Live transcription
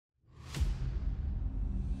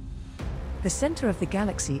The center of the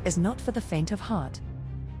galaxy is not for the faint of heart.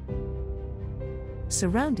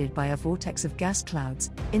 Surrounded by a vortex of gas clouds,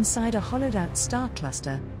 inside a hollowed-out star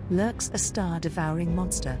cluster, lurks a star-devouring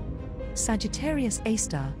monster. Sagittarius A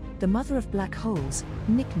star, the mother of black holes,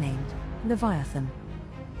 nicknamed Leviathan.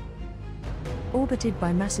 Orbited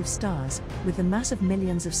by massive stars, with the mass of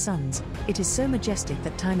millions of suns, it is so majestic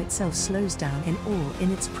that time itself slows down in awe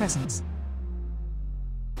in its presence.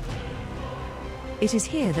 It is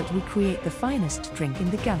here that we create the finest drink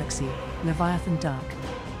in the galaxy, Leviathan Dark.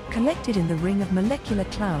 Collected in the ring of molecular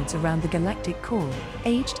clouds around the galactic core,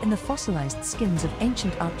 aged in the fossilized skins of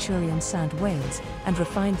ancient Arcturian sand whales, and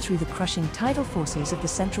refined through the crushing tidal forces of the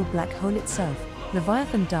central black hole itself,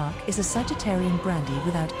 Leviathan Dark is a Sagittarian brandy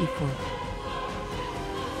without equal.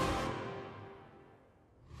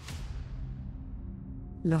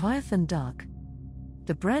 Leviathan Dark,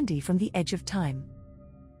 the brandy from the edge of time.